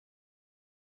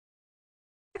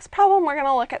next problem, we're going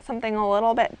to look at something a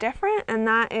little bit different, and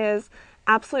that is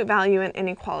absolute value and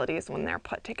inequalities when they're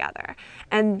put together.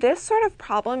 And this sort of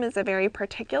problem is a very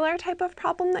particular type of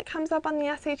problem that comes up on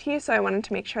the SAT, so I wanted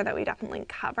to make sure that we definitely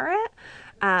cover it.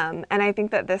 And I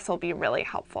think that this will be really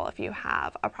helpful if you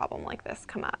have a problem like this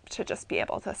come up, to just be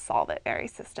able to solve it very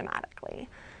systematically.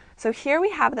 So here we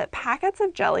have that packets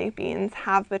of jelly beans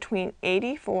have between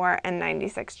 84 and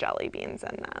 96 jelly beans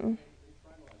in them.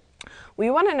 We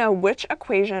want to know which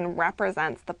equation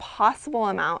represents the possible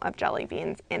amount of jelly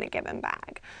beans in a given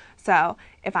bag. So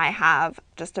if I have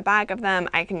just a bag of them,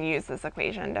 I can use this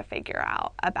equation to figure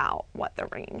out about what the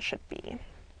range should be.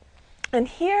 And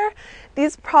here,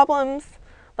 these problems,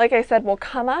 like I said, will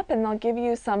come up and they'll give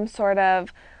you some sort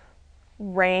of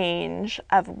range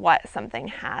of what something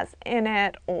has in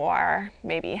it, or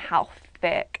maybe how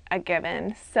thick a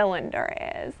given cylinder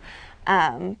is.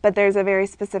 But there's a very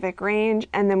specific range,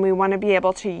 and then we want to be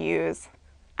able to use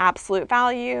absolute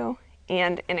value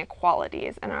and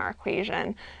inequalities in our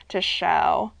equation to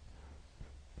show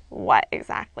what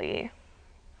exactly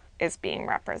is being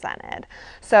represented.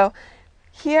 So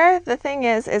here the thing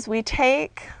is we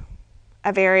take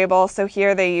a variable, so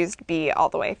here they used b all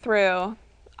the way through.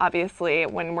 Obviously,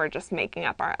 when we're just making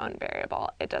up our own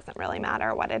variable, it doesn't really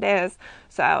matter what it is.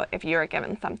 So if you were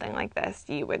given something like this,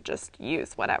 you would just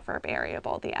use whatever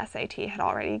variable the SAT had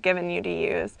already given you to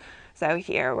use. So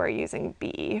here we're using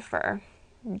b for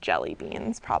jelly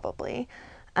beans, probably.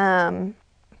 And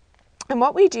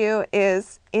what we do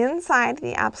is, inside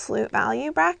the absolute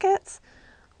value brackets,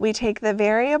 we take the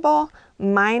variable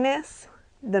minus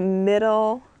the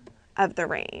middle of the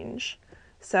range.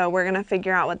 So we're going to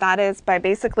figure out what that is by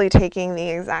basically taking the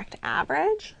exact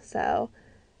average. So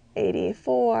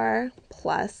 84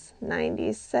 plus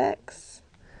 96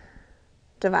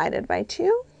 divided by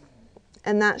 2.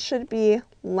 And that should be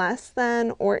less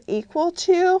than or equal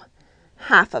to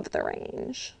half of the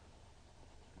range.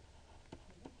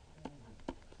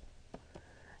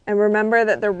 And remember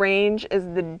that the range is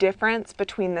the difference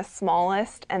between the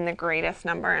smallest and the greatest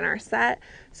number in our set.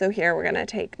 So here we're going to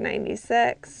take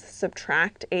 96,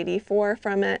 subtract 84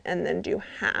 from it, and then do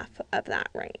half of that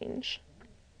range.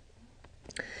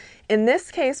 In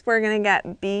this case, we're going to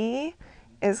get b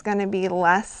is going to be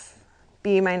less,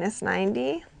 b minus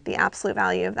 90. The absolute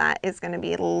value of that is going to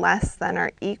be less than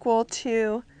or equal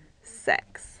to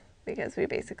 6, because we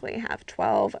basically have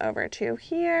 12 over 2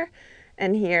 here.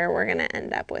 And here we're going to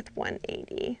end up with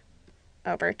 180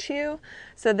 over 2.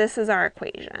 So this is our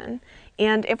equation.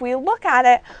 And if we look at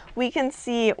it, we can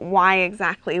see why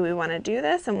exactly we want to do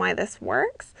this and why this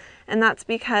works. And that's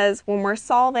because when we're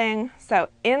solving, so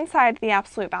inside the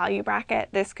absolute value bracket,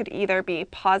 this could either be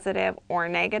positive or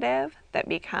negative. That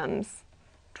becomes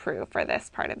true for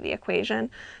this part of the equation.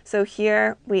 So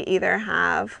here we either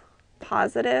have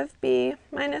positive b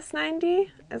minus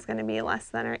 90 is going to be less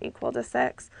than or equal to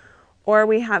 6, or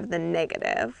we have the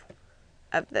negative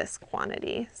of this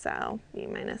quantity, so b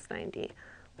minus 90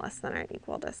 less than or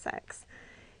equal to 6.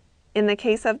 In the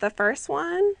case of the first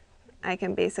one, I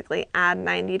can basically add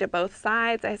 90 to both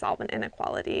sides. I solve an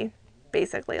inequality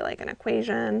basically like an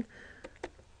equation.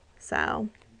 So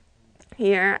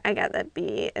here I get that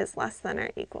b is less than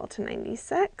or equal to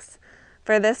 96.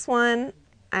 For this one,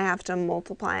 I have to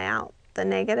multiply out the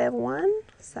negative 1,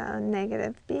 so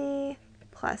negative b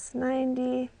plus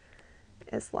 90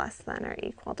 is less than or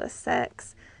equal to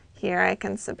 6. Here I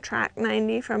can subtract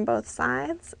 90 from both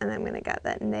sides, and I'm going to get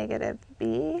that negative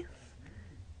b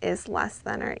is less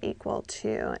than or equal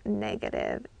to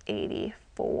negative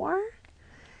 84.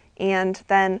 And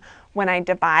then when I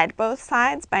divide both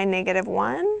sides by negative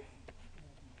 1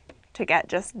 to get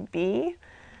just b,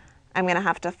 I'm going to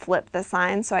have to flip the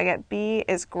sign, so I get b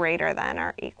is greater than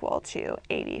or equal to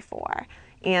 84.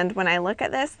 And when I look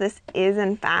at this, this is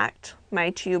in fact my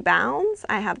two bounds.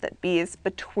 I have that b is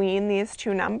between these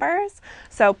two numbers.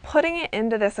 So putting it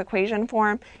into this equation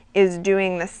form is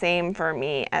doing the same for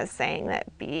me as saying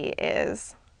that b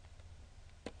is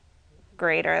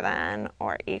greater than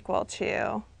or equal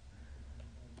to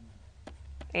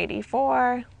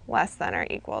 84, less than or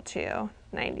equal to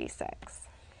 96.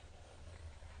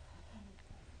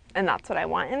 And that's what I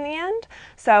want in the end.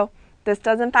 So this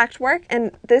does in fact work,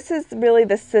 and this is really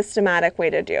the systematic way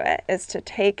to do it, is to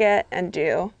take it and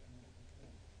do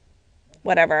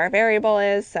whatever our variable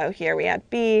is. So here we had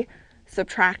b,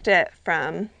 subtract it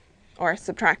from, or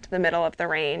subtract the middle of the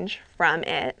range from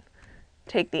it,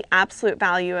 take the absolute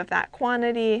value of that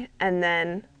quantity, and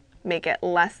then make it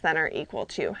less than or equal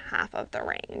to half of the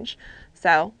range.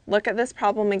 So look at this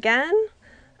problem again.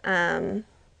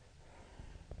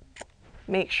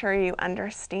 Make sure you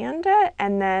understand it,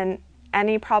 and then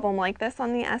any problem like this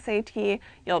on the SAT,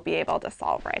 you'll be able to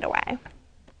solve right away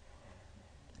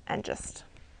and just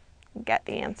get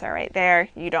the answer right there.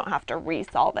 You don't have to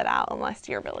resolve it out unless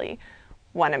you really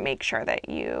want to make sure that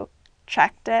you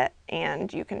checked it,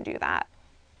 and you can do that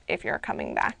if you're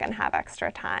coming back and have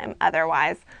extra time.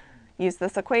 Otherwise, use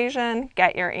this equation,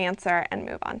 get your answer, and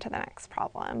move on to the next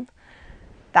problem.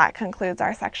 That concludes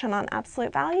our section on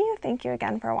absolute value. Thank you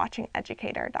again for watching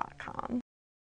Educator.com.